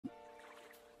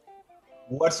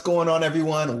What's going on,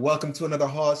 everyone? Welcome to another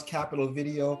Hawes Capital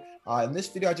video. In this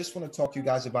video, I just want to talk to you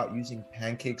guys about using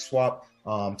Pancake Swap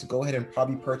to go ahead and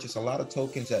probably purchase a lot of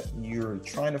tokens that you're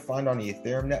trying to find on the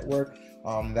Ethereum network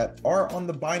that are on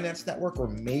the Binance network or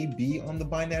may be on the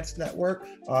Binance network.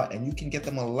 And you can get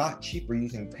them a lot cheaper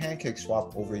using Pancake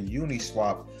Swap over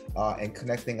Uniswap and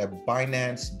connecting a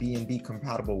Binance BNB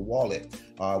compatible wallet.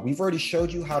 We've already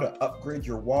showed you how to upgrade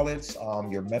your wallets,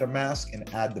 your MetaMask,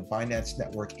 and add the Binance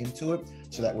network into it.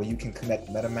 So that way you can connect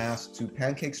MetaMask to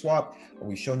Pancake Swap.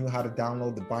 We've shown you how to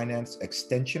download the Binance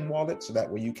extension wallet. So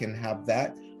that way you can have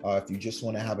that if you just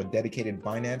want to have a dedicated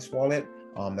Binance wallet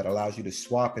that allows you to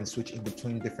swap and switch in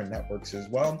between different networks as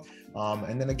well.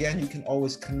 And then again, you can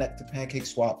always connect to Pancake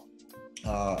Swap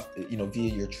via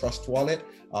your Trust wallet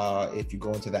if you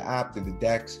go into the app through the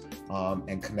DEX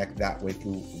and connect that way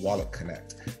through Wallet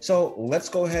Connect. So let's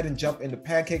go ahead and jump into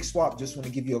Pancake Swap. Just want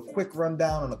to give you a quick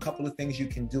rundown on a couple of things you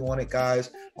can do on it,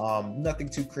 guys. Nothing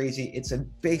too crazy. It's a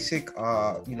basic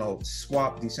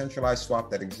swap, decentralized swap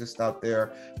that exists out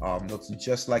there. Looks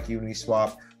just like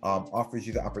Uniswap. Offers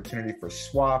you the opportunity for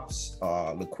swaps,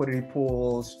 liquidity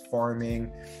pools,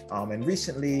 farming, and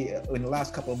recently in the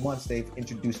last couple of months they've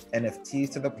introduced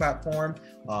NFTs to the platform,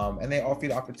 and they offer you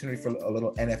the opportunity for a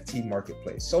little NFT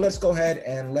marketplace. So let's go ahead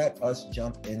and let us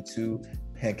jump into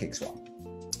Pancake Swap.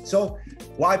 So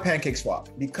why Pancake Swap?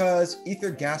 Because Ether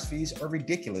gas fees are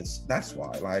ridiculous. That's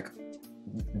why,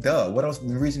 duh, what else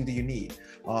reason do you need?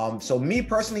 So me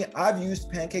personally, I've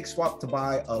used Pancake Swap to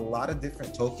buy a lot of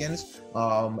different tokens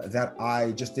that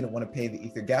I just didn't want to pay the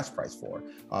Ether gas price for.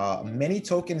 Many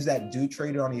tokens that do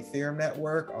trade on the Ethereum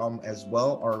network as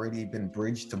well already been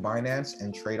bridged to Binance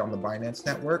and trade on the Binance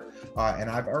network. And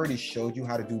I've already showed you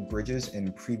how to do bridges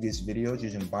in previous videos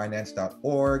using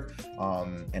Binance.org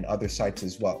and other sites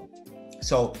as well.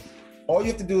 So all you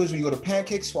have to do is when you go to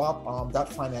Pancake Swap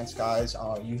 .finance, guys,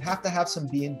 you have to have some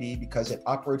BNB because it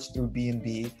operates through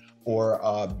BNB or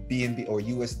BNB or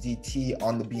USDT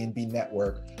on the BNB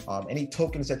network. Any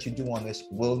tokens that you do on this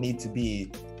will need to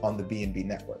be on the BNB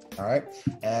network. All right.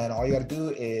 And all you got to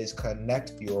do is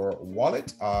connect your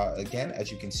wallet. Again,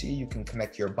 as you can see, you can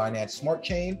connect your Binance Smart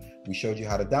Chain. We showed you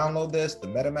how to download this, the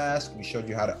MetaMask. We showed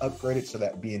you how to upgrade it so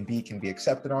that BNB can be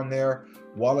accepted on there.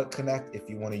 Wallet Connect if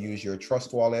you want to use your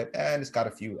Trust wallet, and it's got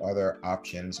a few other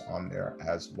options on there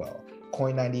as well.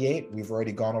 Coin98, we've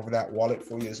already gone over that wallet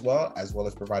for you as well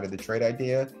as provided the trade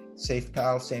idea.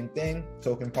 SafePal, same thing.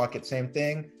 Token Pocket, same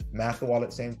thing. Math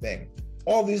Wallet, same thing.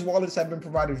 All these wallets have been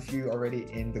provided for you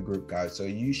already in the group, guys. So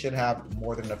you should have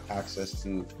more than enough access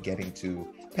to getting to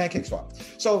Pancake Swap.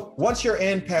 So once you're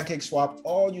in Pancake Swap,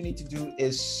 all you need to do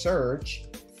is search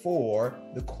for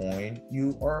the coin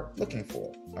you are looking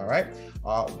for. All right.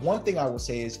 One thing I will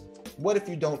say is, what if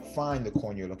you don't find the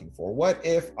coin you're looking for? What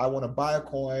if I want to buy a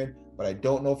coin, but I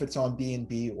don't know if it's on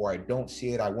BNB or I don't see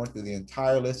it? I went through the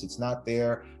entire list. It's not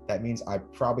there. That means I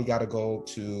probably got to go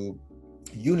to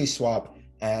Uniswap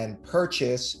and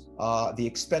purchase the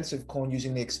expensive coin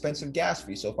using the expensive gas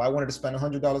fee. So if I wanted to spend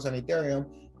 $100 on Ethereum,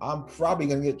 I'm probably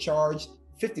going to get charged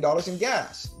 $50 in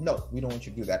gas. No, we don't want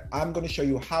you to do that. I'm going to show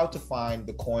you how to find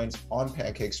the coins on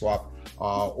Pancake Swap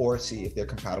or see if they're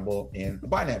compatible in the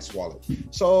Binance wallet.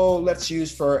 So let's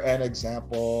use, for an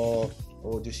example,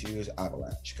 we'll just use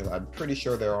Avalanche because I'm pretty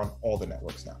sure they're on all the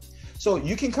networks now. So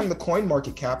you can come to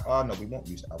CoinMarketCap. No, we won't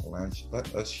use Avalanche.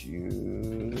 Let us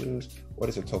use, what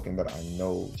is a token that I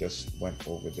know just went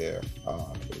over there?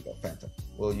 Here we go, Phantom.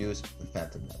 We'll use the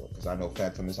Phantom network because I know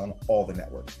Phantom is on all the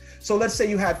networks. So let's say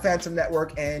you had Phantom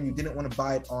network and you didn't want to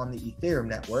buy it on the Ethereum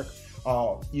network.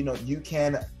 You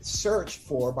can search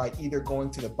for by either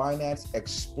going to the Binance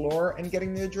Explorer and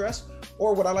getting the address,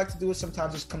 or what I like to do is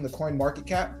sometimes just come to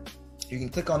CoinMarketCap. You can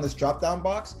click on this drop-down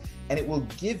box and it will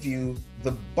give you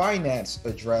the Binance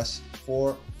address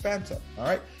for Phantom. All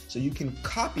right. So you can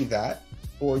copy that,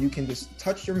 or you can just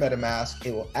touch your MetaMask.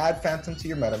 It will add Phantom to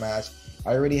your MetaMask.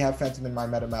 I already have Phantom in my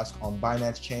MetaMask on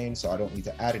Binance chain, so I don't need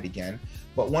to add it again.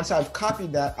 But once I've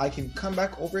copied that, I can come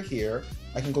back over here.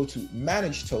 I can go to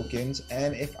manage tokens.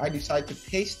 And if I decide to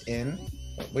paste in,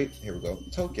 here we go,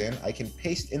 token, I can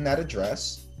paste in that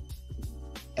address.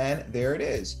 And there it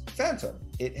is, Phantom.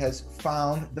 It has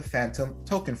found the Phantom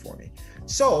token for me.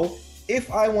 So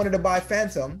if I wanted to buy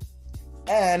Phantom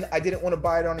and I didn't want to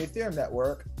buy it on the Ethereum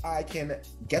network, I can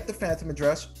get the Phantom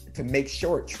address to make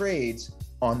sure it trades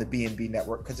on the BNB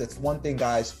network, because it's one thing,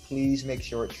 guys, please make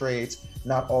sure it trades.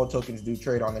 Not all tokens do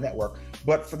trade on the network,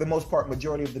 but for the most part,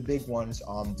 majority of the big ones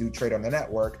do trade on the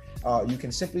network. You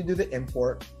can simply do the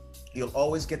import. You'll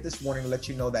always get this warning to let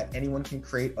you know that anyone can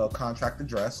create a contract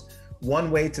address. one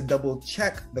way to double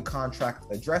check the contract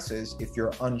addresses if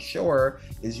you're unsure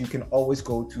is you can always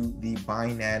go to the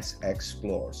Binance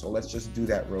Explorer. So let's just do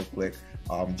that real quick,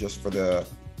 just for the,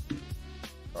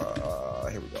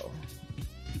 here we go.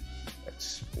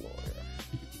 Explorer.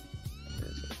 Where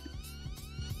is it?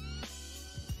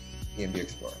 BNB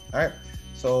Explorer. All right.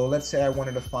 So let's say I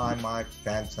wanted to find my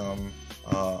Phantom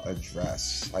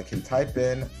address. I can type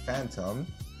in Phantom,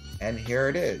 and here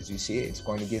it is. You see, it's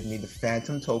going to give me the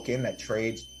Phantom token that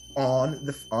trades on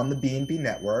the BNB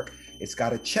network. It's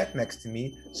got a check next to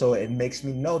me, so it makes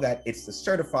me know that it's the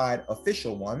certified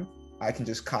official one. I can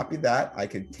just copy that. I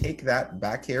could take that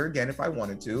back here again if I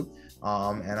wanted to,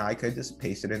 and I could just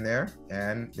paste it in there,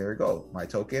 and there you go. My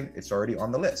token, it's already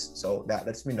on the list. So that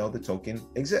lets me know the token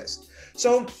exists.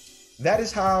 So that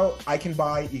is how I can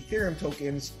buy Ethereum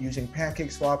tokens using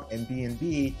Pancake Swap and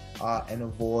BNB and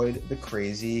avoid the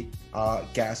crazy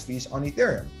gas fees on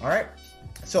Ethereum. All right.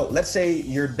 So let's say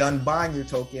you're done buying your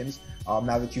tokens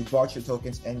now that you've bought your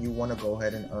tokens and you want to go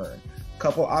ahead and earn. A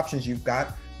couple options you've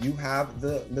got. You have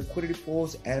the liquidity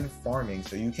pools and farming.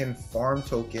 So you can farm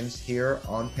tokens here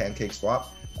on Pancake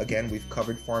Swap. Again, we've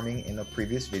covered farming in a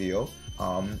previous video.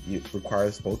 It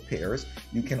requires both pairs.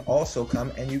 You can also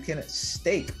come and you can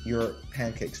stake your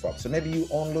Pancake Swap. So maybe you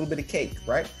own a little bit of cake,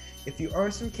 right? If you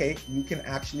earn some cake, you can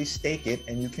actually stake it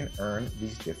and you can earn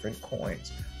these different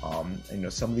coins.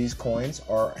 Some of these coins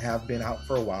have been out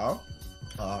for a while.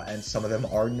 And some of them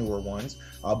are newer ones,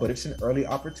 but it's an early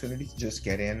opportunity to just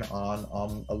get in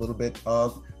on a little bit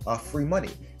of free money.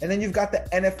 And then you've got the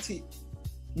NFT.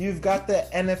 You've got the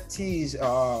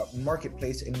NFTs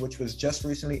marketplace, in which was just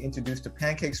recently introduced to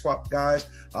Pancake Swap, guys.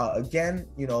 Again,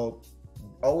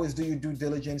 always do your due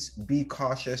diligence. Be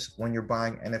cautious when you're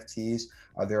buying NFTs.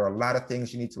 There are a lot of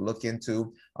things you need to look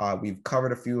into. We've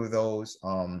covered a few of those,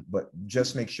 but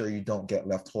just make sure you don't get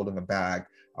left holding a bag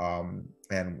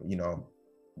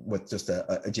with just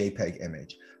a JPEG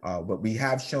image. But we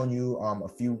have shown you a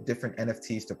few different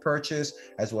NFTs to purchase,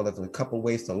 as well as a couple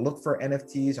ways to look for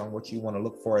NFTs on what you want to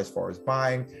look for as far as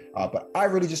buying. But I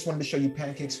really just wanted to show you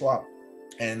Pancake Swap.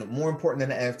 And more important than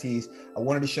the NFTs, I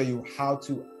wanted to show you how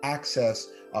to access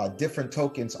different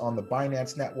tokens on the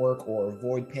Binance network or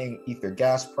avoid paying Ether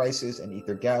gas prices and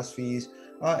Ether gas fees,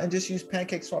 and just use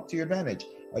Pancake Swap to your advantage.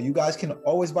 You guys can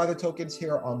always buy the tokens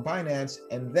here on Binance,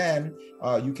 and then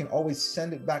you can always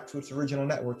send it back to its original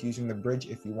network using the bridge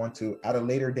if you want to at a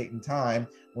later date and time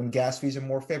when gas fees are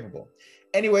more favorable.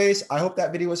 Anyways, I hope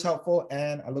that video was helpful,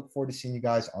 and I look forward to seeing you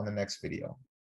guys on the next video.